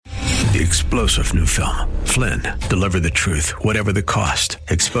The explosive new film, Flynn, deliver the truth, whatever the cost,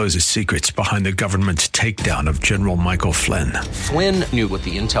 exposes secrets behind the government's takedown of General Michael Flynn. Flynn knew what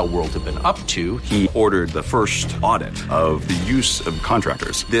the intel world had been up to. He ordered the first audit of the use of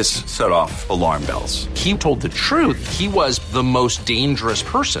contractors. This set off alarm bells. He told the truth. He was the most dangerous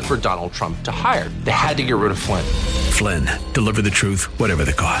person for Donald Trump to hire. They had to get rid of Flynn. Flynn, deliver the truth, whatever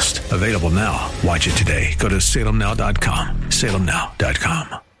the cost. Available now. Watch it today. Go to salemnow.com.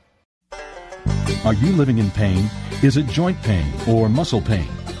 salemnow.com. Are you living in pain? Is it joint pain or muscle pain?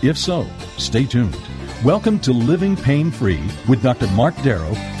 If so, stay tuned. Welcome to Living Pain Free with Dr. Mark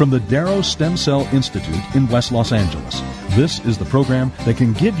Darrow from the Darrow Stem Cell Institute in West Los Angeles. This is the program that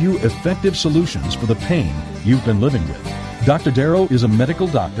can give you effective solutions for the pain you've been living with. Dr. Darrow is a medical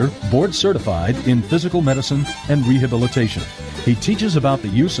doctor, board certified in physical medicine and rehabilitation. He teaches about the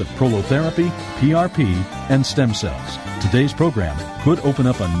use of prolotherapy, PRP, and stem cells. Today's program could open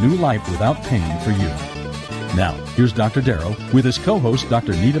up a new life without pain for you. Now, here's Dr. Darrow with his co-host,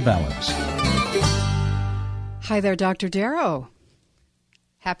 Dr. Nita Valens. Hi there, Dr. Darrow.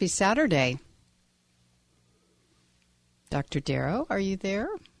 Happy Saturday. Dr. Darrow, are you there?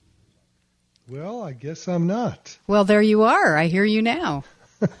 Well, I guess I'm not. Well, there you are. I hear you now.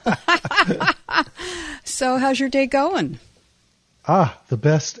 So, how's your day going? The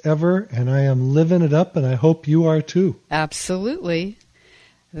best ever, and I am living it up, and I hope you are too. Absolutely.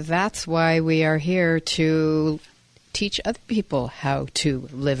 That's why we are here to teach other people how to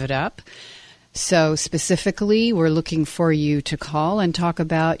live it up. So specifically, we're looking for you to call and talk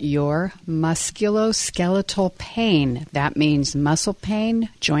about your musculoskeletal pain. That means muscle pain,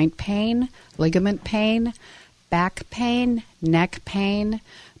 joint pain, ligament pain, back pain, neck pain.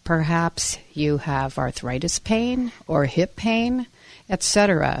 Perhaps you have arthritis pain or hip pain,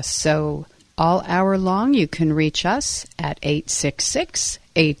 etc. So all hour long, you can reach us at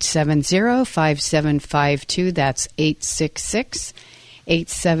 866-870-5752. That's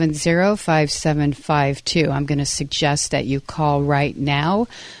 866-870-5752. I'm going to suggest that you call right now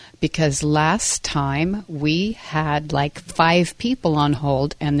because last time we had like 5 people on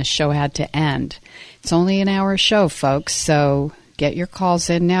hold and the show had to end. It's only an hour show, folks, so get your calls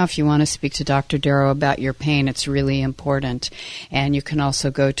in now if you want to speak to Dr. Darrow about your pain. It's really important. And you can also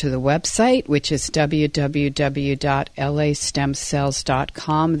go to the website, which is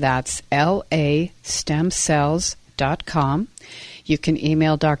www.lastemcells.com. That's lastemcells.com. You can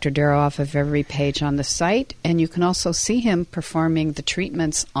email Dr. Darrow off of every page on the site, and you can also see him performing the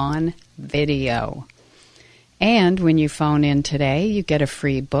treatments on video. And when you phone in today, you get a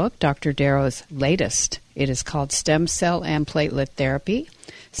free book, Dr. Darrow's latest. It is called Stem Cell and Platelet Therapy,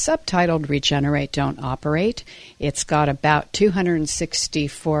 subtitled Regenerate, Don't Operate. It's got about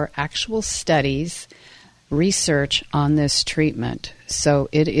 264 actual studies, research on this treatment. So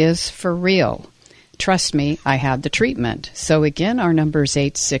it is for real. Trust me, I had the treatment. So again, our number is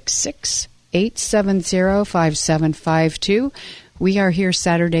 866-870-5752. We are here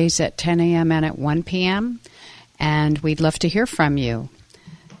Saturdays at 10 a.m. and at 1 p.m., and we'd love to hear from you.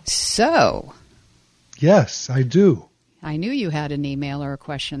 So. Yes, I do. I knew you had an email or a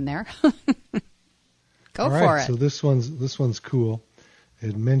question there. Go for it. So this one's cool.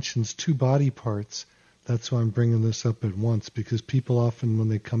 It mentions 2 body parts. That's why I'm bringing this up at once, because people often, when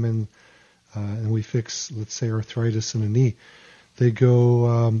they come in and we fix, let's say, arthritis in a knee, they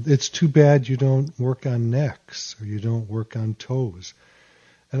go, it's too bad you don't work on necks or you don't work on toes.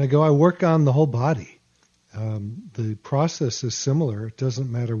 And I go, I work on the whole body. The process is similar. It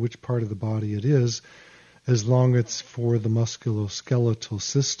doesn't matter which part of the body it is, as long as it's for the musculoskeletal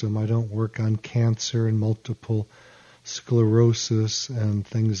system. I don't work on cancer and multiple sclerosis and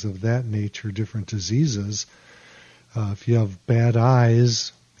things of that nature, different diseases. If you have bad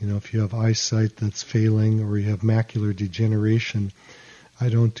eyes, if you have eyesight that's failing or you have macular degeneration, I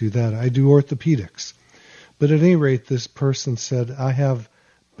don't do that. I do orthopedics. But at any rate, this person said, I have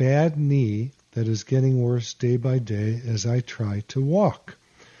bad knee that is getting worse day by day as I try to walk.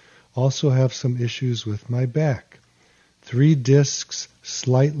 Also have some issues with my back. 3 discs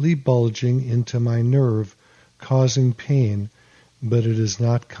slightly bulging into my nerve, causing pain, but it is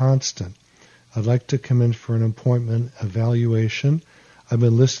not constant. I'd like to come in for an appointment evaluation. I've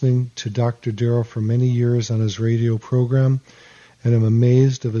been listening to Dr. Darrow for many years on his radio program, and I'm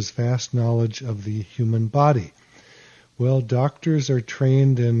amazed of his vast knowledge of the human body. Well, doctors are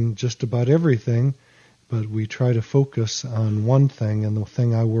trained in just about everything, but we try to focus on one thing, and the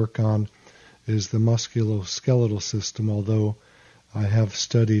thing I work on is the musculoskeletal system, although I have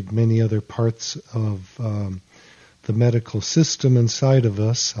studied many other parts of the medical system inside of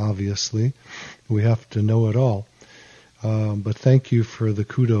us, obviously. We have to know it all. But thank you for the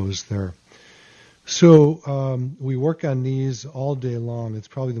kudos there. So we work on knees all day long. It's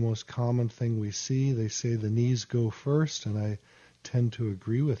probably the most common thing we see. They say the knees go first, and I tend to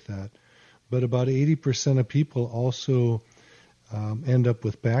agree with that. But about 80% of people also end up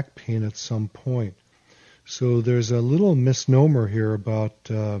with back pain at some point. So there's a little misnomer here about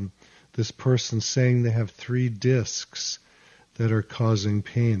this person saying they have 3 discs that are causing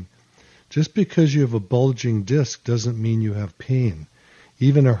pain. Just because you have a bulging disc doesn't mean you have pain.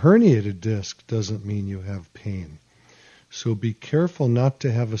 Even a herniated disc doesn't mean you have pain. So be careful not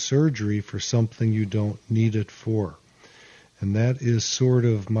to have a surgery for something you don't need it for. And that is sort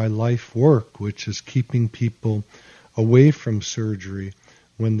of my life work, which is keeping people away from surgery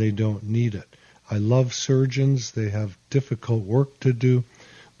when they don't need it. I love surgeons. They have difficult work to do.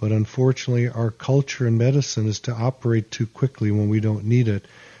 But unfortunately, our culture in medicine is to operate too quickly when we don't need it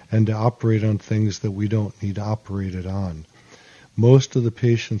and to operate on things that we don't need operated on. Most of the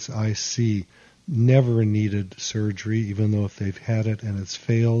patients I see never needed surgery, even though if they've had it and it's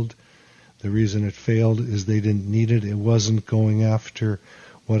failed, the reason it failed is they didn't need it. It wasn't going after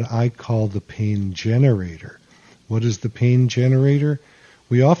what I call the pain generator. What is the pain generator?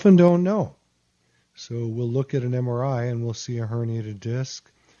 We often don't know. So we'll look at an MRI and we'll see a herniated disc,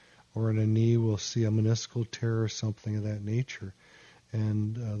 or in a knee we'll see a meniscal tear or something of that nature.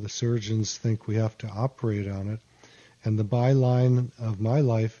 And the surgeons think we have to operate on it. And the byline of my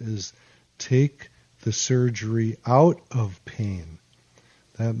life is take the surgery out of pain.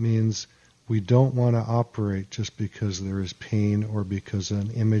 That means we don't want to operate just because there is pain or because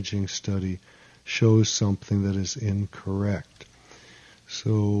an imaging study shows something that is incorrect.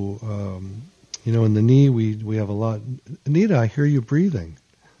 So, in the knee we have a lot. Anita, I hear you breathing.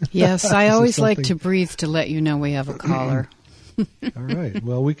 Yes, I always like to breathe to let you know we have a caller. All right.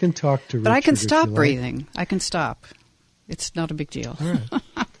 Well, we can talk to Richard. But I can stop breathing. I can stop. It's not a big deal. All right.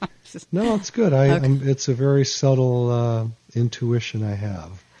 No, it's good. It's a very subtle intuition I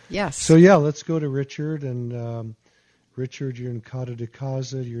have. Yes. So, yeah, let's go to Richard. And Richard, you're in Casa de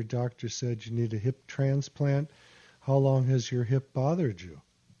Casa. Your doctor said you need a hip transplant. How long has your hip bothered you?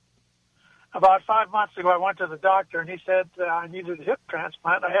 About 5 months ago, I went to the doctor, and he said I needed a hip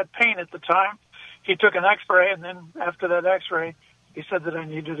transplant. I had pain at the time. He took an X-ray, and then after that X-ray, he said that I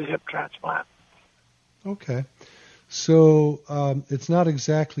needed a hip transplant. Okay. So it's not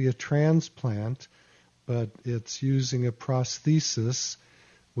exactly a transplant, but it's using a prosthesis,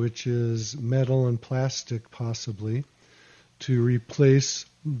 which is metal and plastic possibly, to replace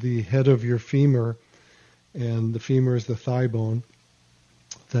the head of your femur, and the femur is the thigh bone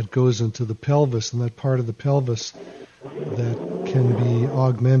that goes into the pelvis, and that part of the pelvis that can be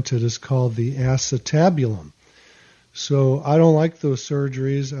augmented is called the acetabulum. So I don't like those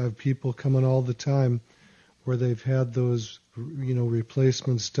surgeries. I have people coming all the time where they've had those,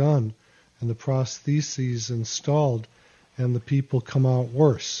 replacements done and the prostheses installed, and the people come out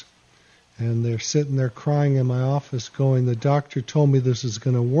worse. And they're sitting there crying in my office going, the doctor told me this is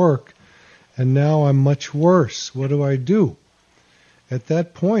going to work, and now I'm much worse. What do I do? At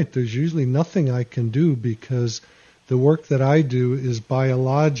that point, there's usually nothing I can do because the work that I do is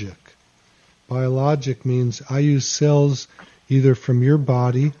biologic. Biologic means I use cells either from your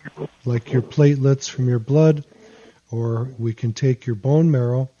body, like your platelets from your blood, or we can take your bone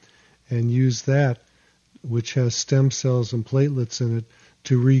marrow and use that, which has stem cells and platelets in it,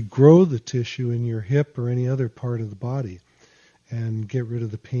 to regrow the tissue in your hip or any other part of the body and get rid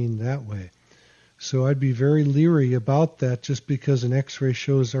of the pain that way. So I'd be very leery about that. Just because an X-ray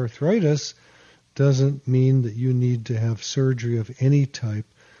shows arthritis doesn't mean that you need to have surgery of any type,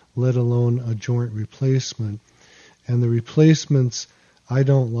 let alone a joint replacement. And the replacements I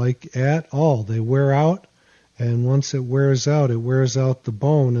don't like at all. They wear out, and once it wears out the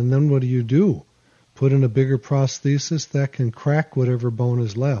bone, and then what do? Put in a bigger prosthesis? That can crack whatever bone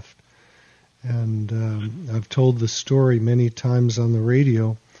is left. And I've told this story many times on the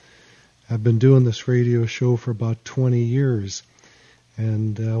radio. I've been doing this radio show for about 20 years.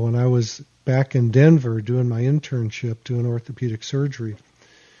 And when I was back in Denver doing my internship, doing orthopedic surgery,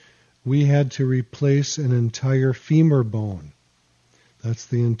 we had to replace an entire femur bone. That's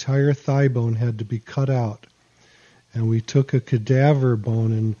the entire thigh bone had to be cut out. And we took a cadaver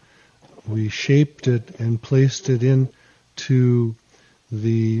bone and we shaped it and placed it into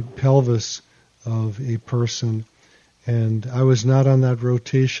the pelvis of a person. And I was not on that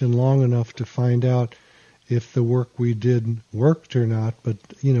rotation long enough to find out if the work we did worked or not. But,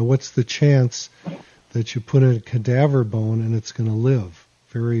 what's the chance that you put in a cadaver bone and it's going to live?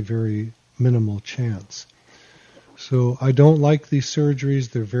 Very, very minimal chance. So I don't like these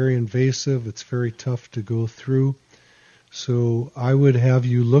surgeries. They're very invasive. It's very tough to go through. So I would have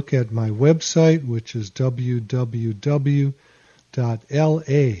you look at my website, which is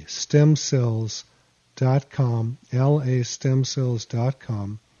www.lastemcells.com,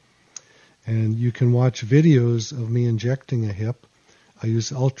 lastemcells.com, and you can watch videos of me injecting a hip. I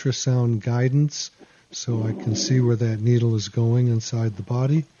use ultrasound guidance so I can see where that needle is going inside the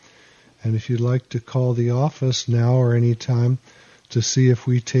body. And if you'd like to call the office now or any time to see if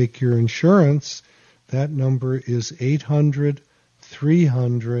we take your insurance, that number is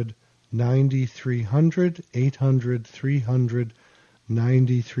 800-300-9300,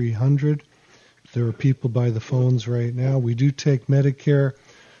 800-300-9300. There are people by the phones right now. We do take Medicare,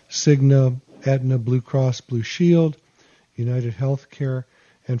 Cigna, Aetna, Blue Cross, Blue Shield, United Healthcare.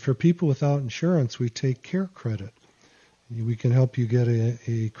 And for people without insurance, we take Care Credit. We can help you get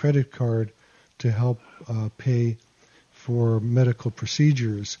a credit card to help pay for medical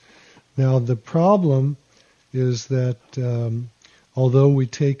procedures. Now, the problem is that although we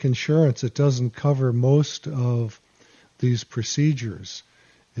take insurance, it doesn't cover most of these procedures.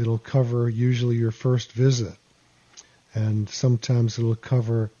 It'll cover usually your first visit, and sometimes it'll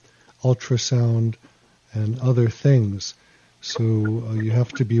cover ultrasound and other things. So you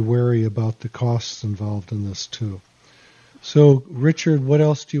have to be wary about the costs involved in this too. So, Richard, what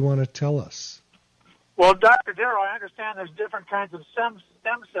else do you want to tell us? Well, Dr. Darrow, I understand there's different kinds of stem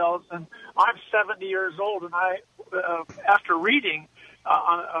cells, and I'm 70 years old, and I, after reading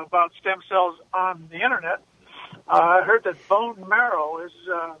about stem cells on the internet, I heard that bone marrow is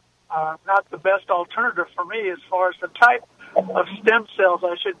not the best alternative for me as far as the type of stem cells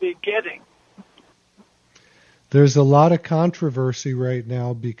I should be getting. There's a lot of controversy right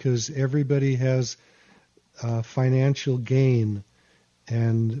now because everybody has financial gain,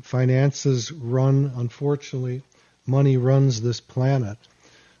 and finances run, unfortunately, money runs this planet.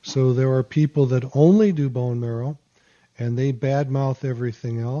 So there are people that only do bone marrow, and they badmouth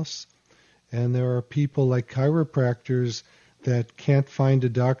everything else. And there are people like chiropractors that can't find a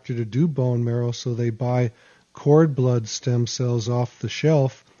doctor to do bone marrow, so they buy cord blood stem cells off the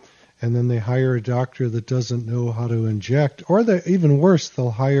shelf, and then they hire a doctor that doesn't know how to inject. Or even worse,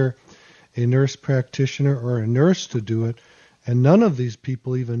 they'll hire a nurse practitioner or a nurse to do it, and none of these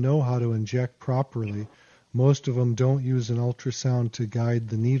people even know how to inject properly. Most of them don't use an ultrasound to guide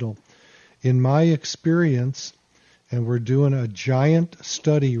the needle. In my experience, and we're doing a giant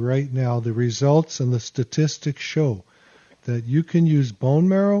study right now, the results and the statistics show that you can use bone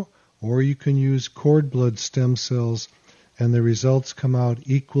marrow or you can use cord blood stem cells, and the results come out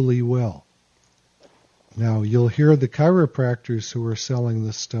equally well. Now, you'll hear the chiropractors who are selling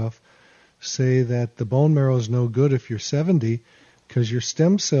this stuff say that the bone marrow is no good if you're 70 because your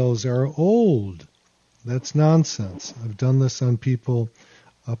stem cells are old. That's nonsense. I've done this on people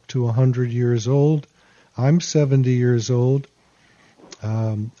up to 100 years old. I'm 70 years old.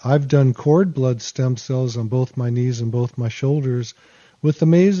 I've done cord blood stem cells on both my knees and both my shoulders with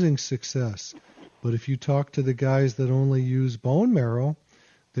amazing success. But if you talk to the guys that only use bone marrow,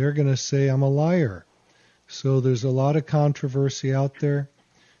 they're going to say I'm a liar. So there's a lot of controversy out there.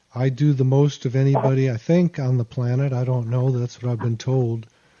 I do the most of anybody, I think, on the planet. I don't know. That's what I've been told.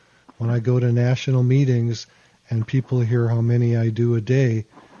 When I go to national meetings and people hear how many I do a day,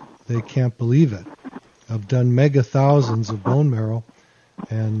 they can't believe it. I've done mega thousands of bone marrow,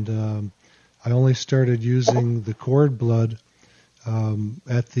 and I only started using the cord blood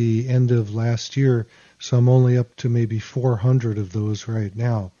at the end of last year, so I'm only up to maybe 400 of those right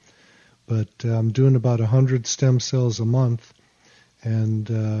now. But I'm doing about 100 stem cells a month,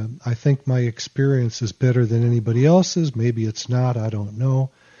 and I think my experience is better than anybody else's. Maybe it's not, I don't know.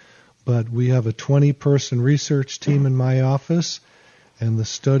 But we have a 20-person research team in my office, and the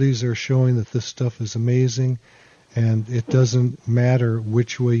studies are showing that this stuff is amazing, and it doesn't matter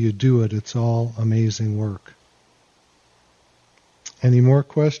which way you do it. It's all amazing work. Any more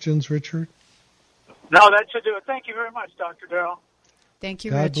questions, Richard? No, that should do it. Thank you very much, Dr. Darrow. Thank you,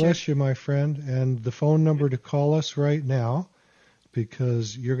 God Richard. bless you, my friend. And the phone number to call us right now,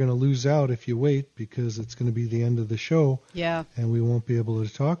 because you're going to lose out if you wait, because it's going to be the end of the show. Yeah. And we won't be able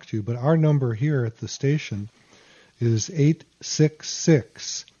to talk to you. But our number here at the station is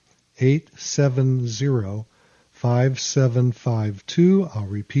 866-870-5752. I'll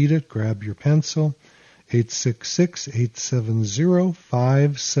repeat it. Grab your pencil.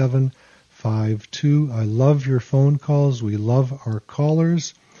 866-870-5752. I love your phone calls. We love our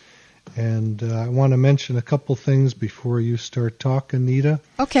callers. And I want to mention a couple things before you start talking, Nita.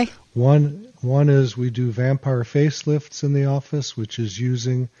 Okay. One is we do vampire facelifts in the office, which is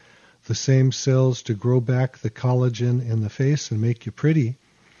using the same cells to grow back the collagen in the face and make you pretty.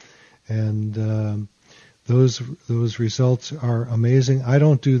 And the Those results are amazing. I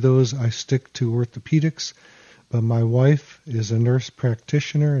don't do those. I stick to orthopedics. But my wife is a nurse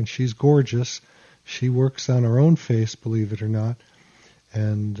practitioner, and she's gorgeous. She works on her own face, believe it or not.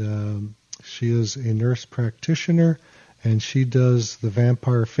 And she is a nurse practitioner, and she does the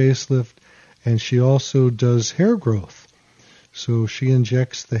vampire facelift, and she also does hair growth. So she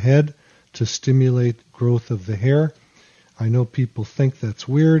injects the head to stimulate growth of the hair. I know people think that's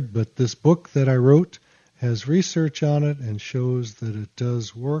weird, but this book that I wrote has research on it and shows that it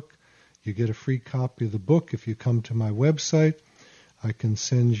does work. You get a free copy of the book if you come to my website. I can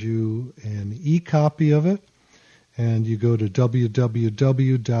send you an e-copy of it, and you go to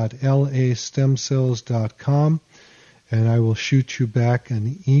www.lastemcells.com, and I will shoot you back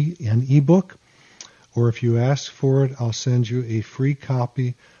an e-book, or if you ask for it, I'll send you a free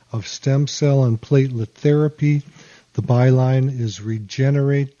copy of Stem Cell and Platelet Therapy. The byline is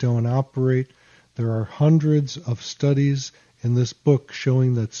Regenerate, Don't Operate. There are hundreds of studies in this book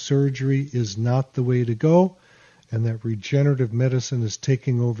showing that surgery is not the way to go, and that regenerative medicine is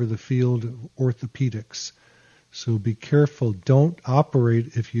taking over the field of orthopedics. So be careful. Don't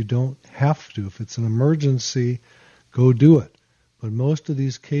operate if you don't have to. If it's an emergency, go do it. But most of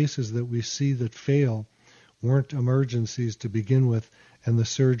these cases that we see that fail weren't emergencies to begin with, and the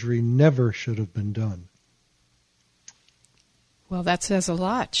surgery never should have been done. Well, that says a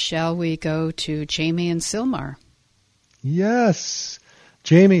lot. Shall we go to Jamie and Sylmar? Yes.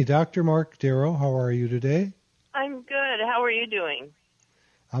 Jamie, Dr. Mark Darrow, how are you today? I'm good. How are you doing?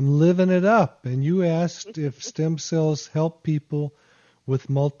 I'm living it up. And you asked if stem cells help people with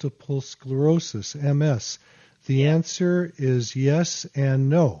multiple sclerosis, MS. The answer is yes and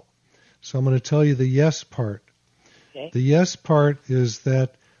no. So I'm going to tell you the yes part. Okay. The yes part is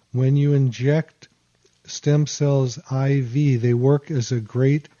that when you inject stem cells IV, they work as a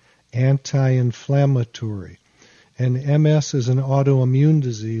great anti-inflammatory. And MS is an autoimmune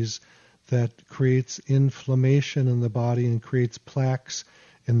disease that creates inflammation in the body and creates plaques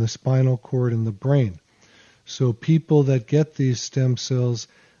in the spinal cord and the brain. So people that get these stem cells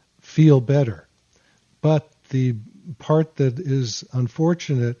feel better. But the part that is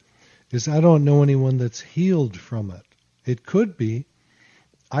unfortunate is I don't know anyone that's healed from it. It could be.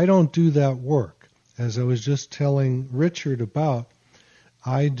 I don't do that work. As I was just telling Richard about,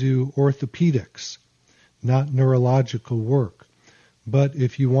 I do orthopedics, not neurological work. But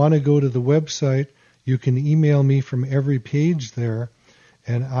if you want to go to the website, you can email me from every page there,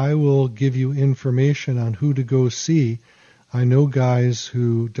 and I will give you information on who to go see. I know docs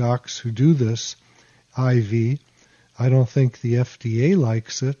who do this IV. I don't think the FDA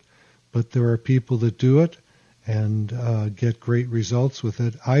likes it, but there are people that do it and get great results with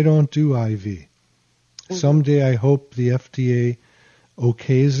it. I don't do IV. Mm-hmm. Someday I hope the FDA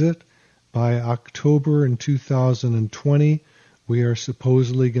okays it. By October in 2020, we are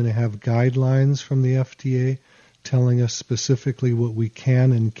supposedly going to have guidelines from the FDA telling us specifically what we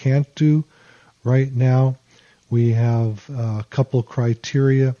can and can't do. Right now, we have a couple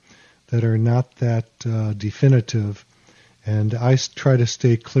criteria that are not that definitive, and I try to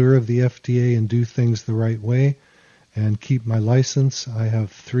stay clear of the FDA and do things the right way and keep my license. I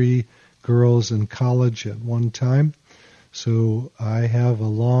have 3 girls in college at one time, so I have a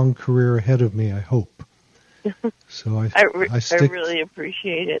long career ahead of me, I hope. So I really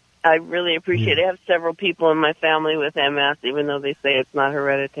appreciate it. I really appreciate it. I have several people in my family with MS, even though they say it's not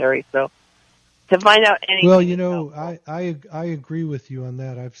hereditary. So to find out anything. Well, I agree with you on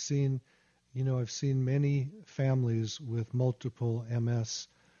that. I've seen many families with multiple MS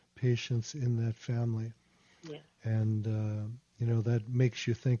patients in that family. Yeah. And that makes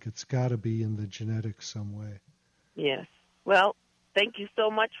you think it's got to be in the genetics some way. Yes. Well, thank you so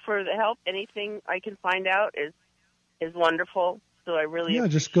much for the help. Anything I can find out is wonderful. So I really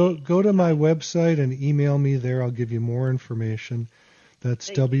just go to my website and email me there. I'll give you more information. That's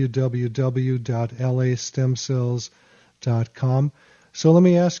www.lastemcells.com. So let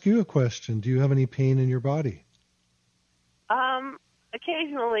me ask you a question. Do you have any pain in your body?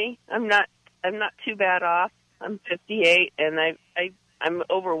 Occasionally. I'm not too bad off. I'm 58 and I'm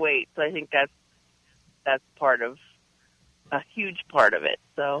overweight, so I think that's part of a huge part of it.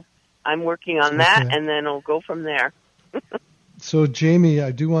 So I'm working on that, and then I'll go from there. So, Jamie,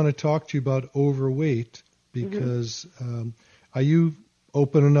 I do want to talk to you about overweight because are you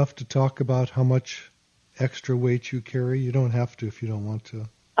open enough to talk about how much extra weight you carry? You don't have to if you don't want to.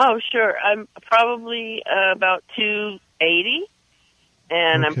 Oh, sure. I'm probably about 280,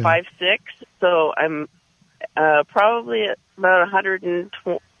 and I'm 5'6", so I'm probably about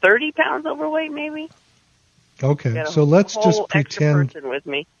 130 pounds overweight, maybe. Okay, so let's just pretend. Extra person with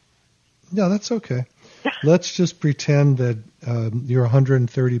me. Yeah, that's okay. let's just pretend that you're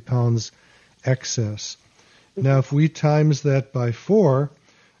 130 pounds excess. Now, if we times that by 4,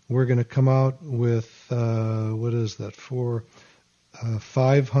 we're going to come out with,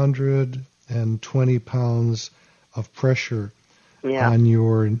 520 pounds of pressure on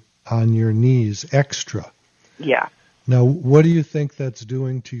your knees extra. Yeah. Now, what do you think that's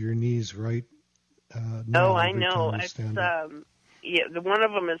doing to your knees right now? I know. It's the one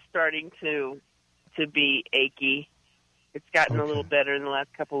of them is starting to be achy. It's gotten a little better in the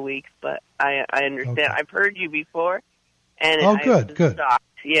last couple of weeks, but I understand. Okay. I've heard you before, and good. Shocked.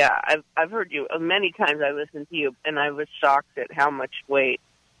 Yeah, I've heard you many times. I listened to you, and I was shocked at how much weight.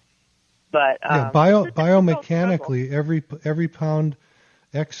 But biomechanically, every pound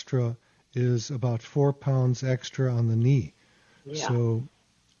extra is about 4 pounds extra on the knee. Yeah. So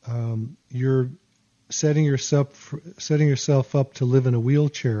you're setting yourself up to live in a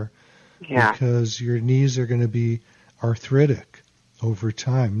wheelchair because your knees are going to be arthritic over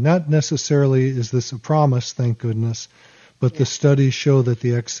time. Not necessarily is this a promise, thank goodness, but the studies show that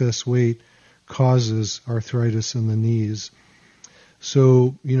the excess weight causes arthritis in the knees.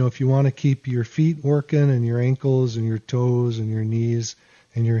 So, if you want to keep your feet working and your ankles and your toes and your knees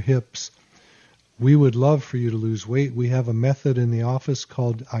and your hips, we would love for you to lose weight. We have a method in the office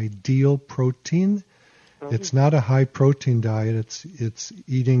called Ideal Protein. Mm-hmm. It's not a high protein diet. It's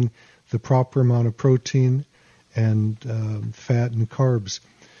eating the proper amount of protein and fat and carbs.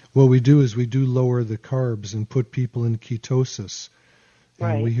 What we do is we do lower the carbs and put people in ketosis.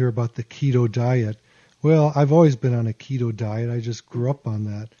 And we hear about the keto diet. Well, I've always been on a keto diet. I just grew up on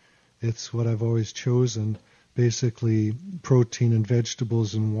that. It's what I've always chosen, basically protein and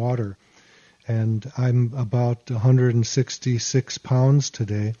vegetables and water. And I'm about 166 pounds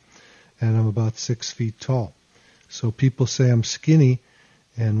today, and I'm about 6 feet tall. So people say I'm skinny,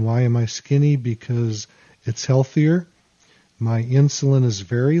 and why am I skinny? Because it's healthier. My insulin is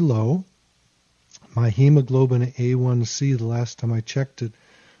very low. My hemoglobin A1C, the last time I checked it,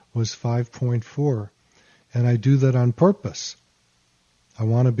 was 5.4. And I do that on purpose. I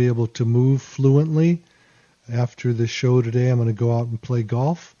want to be able to move fluently. After the show today, I'm going to go out and play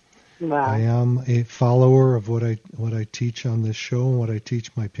golf. Wow. I am a follower of what I teach on this show and what I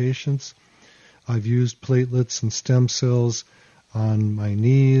teach my patients. I've used platelets and stem cells on my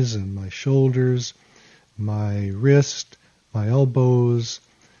knees and my shoulders, my wrist, my elbows.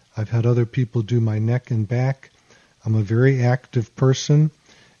 I've had other people do my neck and back. I'm a very active person,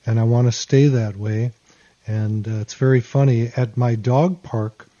 and I want to stay that way. And it's very funny. At my dog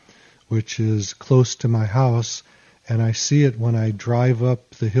park, which is close to my house, and I see it when I drive up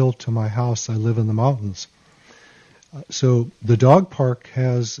the hill to my house. I live in the mountains. So the dog park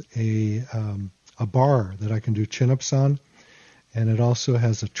has a bar that I can do chin-ups on, and it also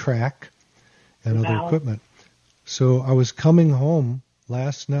has a track and other equipment. So I was coming home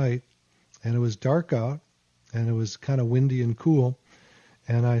last night, and it was dark out, and it was kind of windy and cool,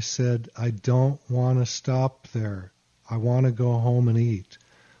 and I said, I don't want to stop there. I want to go home and eat.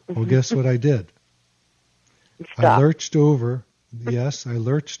 Well, guess what I did? I lurched over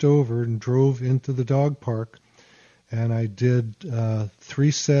and drove into the dog park, and I did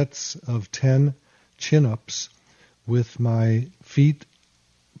 3 sets of 10 chin-ups with my feet,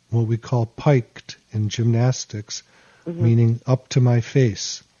 what we call piked in gymnastics, meaning up to my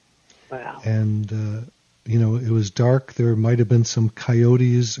face. Wow. And, it was dark. There might have been some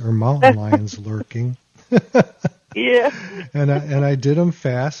coyotes or mountain lions lurking. Yeah. And I did them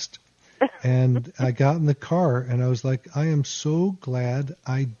fast. And I got in the car, and I was like, I am so glad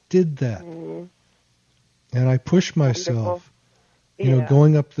I did that. Mm-hmm. And I pushed myself.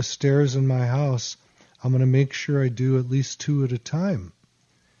 Going up the stairs in my house, I'm going to make sure I do at least 2 at a time.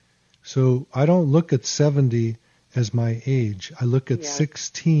 So I don't look at 70 as my age. I look at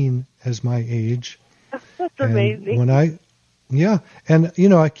 16 as my age. That's amazing. I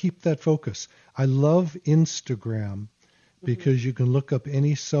keep that focus. I love Instagram because you can look up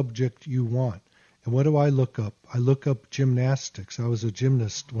any subject you want. And what do I look up? I look up gymnastics. I was a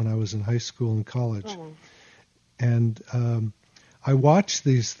gymnast when I was in high school and college. Oh. And I watch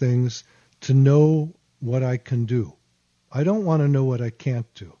these things to know what I can do. I don't want to know what I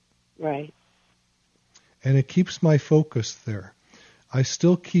can't do. Right. And it keeps my focus there. I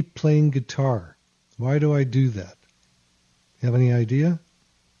still keep playing guitar. Why do I do that? You have any idea?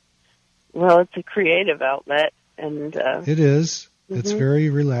 Well, it's a creative outlet. And it is. Mm-hmm. It's very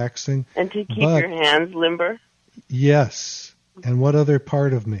relaxing. And to keep your hands limber? Yes. And what other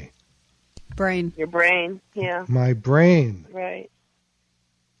part of me? Brain. Your brain, yeah. My brain. Right.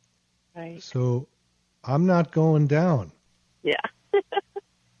 So I'm not going down. Yeah.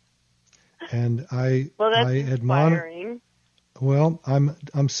 And I that's admonish. inspiring. Well,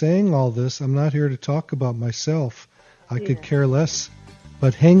 I'm saying all this. I'm not here to talk about myself. I could care less.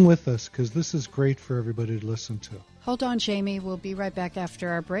 But hang with us, because this is great for everybody to listen to. Hold on, Jamie. We'll be right back after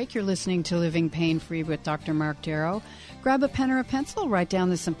our break. You're listening to Living Pain-Free with Dr. Mark Darrow. Grab a pen or a pencil. Write down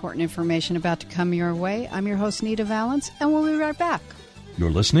this important information about to come your way. I'm your host, Nita Valens, and we'll be right back.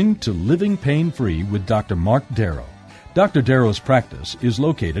 You're listening to Living Pain-Free with Dr. Mark Darrow. Dr. Darrow's practice is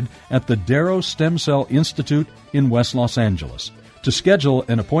located at the Darrow Stem Cell Institute in West Los Angeles. To schedule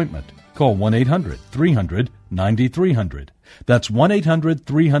an appointment, call 1-800-300-9300. That's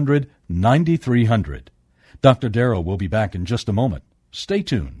 1-800-300-9300. Dr. Darrow will be back in just a moment. Stay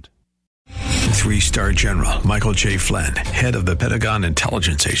tuned. 3-star General Michael J. Flynn, head of the Pentagon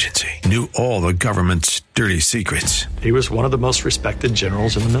Intelligence Agency, knew all the government's dirty secrets. He was one of the most respected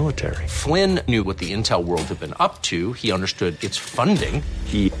generals in the military. Flynn knew what the intel world had been up to. He understood its funding.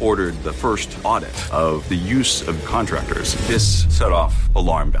 He ordered the first audit of the use of contractors. This set off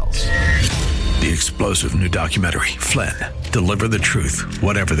alarm bells. The explosive new documentary, Flynn, Deliver the Truth,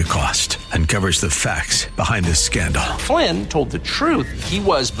 Whatever the Cost, uncovers the facts behind this scandal. Flynn told the truth. He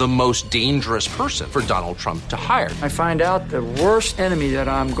was the most dangerous person for Donald Trump to hire. I find out the worst enemy that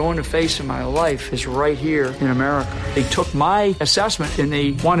I'm going to face in my life is right here in America. They took my assessment and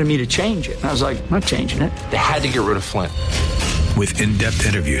they wanted me to change it. And I was like, I'm not changing it. They had to get rid of Flynn. With in-depth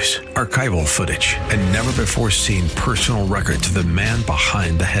interviews, archival footage, and never-before-seen personal records of the man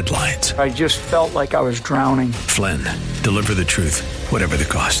behind the headlines. I just felt like I was drowning. Flynn, Deliver the Truth, Whatever the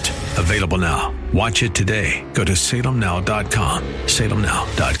Cost. Available now. Watch it today. Go to salemnow.com.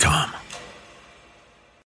 salemnow.com.